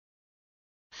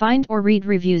Find or read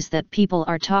reviews that people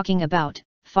are talking about.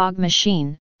 Fog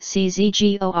machine,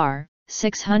 Czgor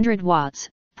 600 watts,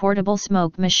 portable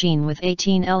smoke machine with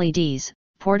 18 LEDs,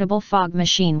 portable fog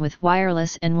machine with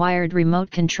wireless and wired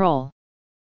remote control.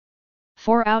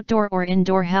 For outdoor or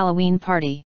indoor Halloween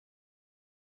party.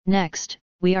 Next,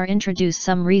 we are introduce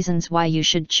some reasons why you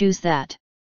should choose that.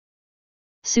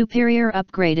 Superior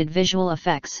upgraded visual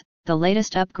effects. The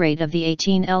latest upgrade of the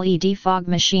 18 LED fog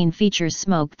machine features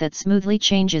smoke that smoothly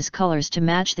changes colors to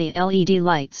match the LED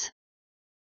lights.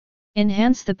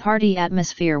 Enhance the party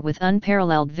atmosphere with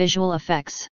unparalleled visual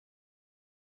effects.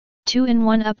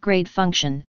 2-in-1 upgrade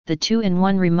function. The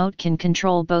 2-in-1 remote can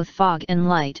control both fog and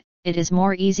light. It is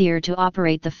more easier to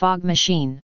operate the fog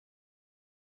machine.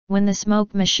 When the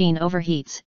smoke machine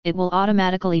overheats, it will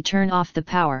automatically turn off the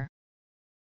power.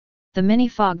 The mini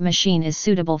fog machine is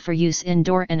suitable for use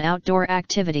indoor and outdoor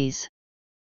activities.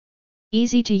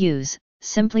 Easy to use,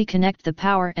 simply connect the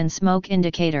power and smoke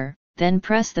indicator, then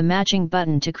press the matching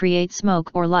button to create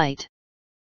smoke or light.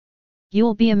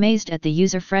 You'll be amazed at the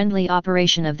user-friendly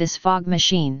operation of this fog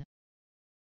machine.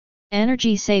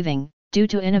 Energy saving. Due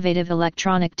to innovative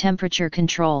electronic temperature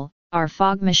control, our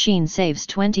fog machine saves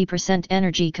 20%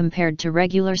 energy compared to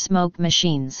regular smoke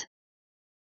machines.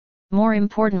 More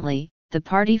importantly, the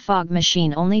party fog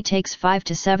machine only takes 5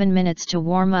 to 7 minutes to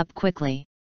warm up quickly.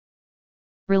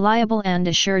 Reliable and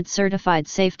assured certified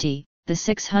safety. The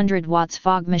 600 watts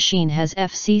fog machine has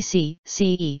FCC,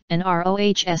 CE, and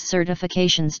RoHS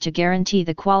certifications to guarantee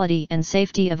the quality and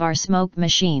safety of our smoke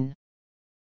machine.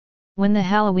 When the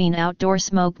Halloween outdoor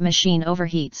smoke machine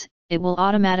overheats, it will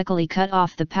automatically cut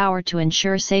off the power to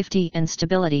ensure safety and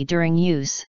stability during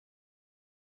use.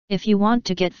 If you want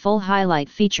to get full highlight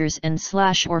features and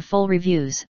or full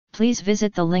reviews, please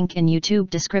visit the link in YouTube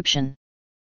description.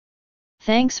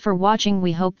 Thanks for watching.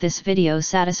 We hope this video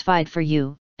satisfied for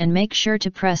you, and make sure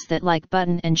to press that like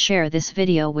button and share this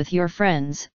video with your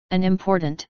friends, and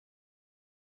important.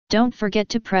 Don't forget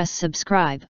to press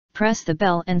subscribe, press the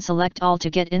bell and select all to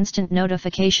get instant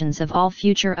notifications of all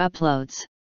future uploads.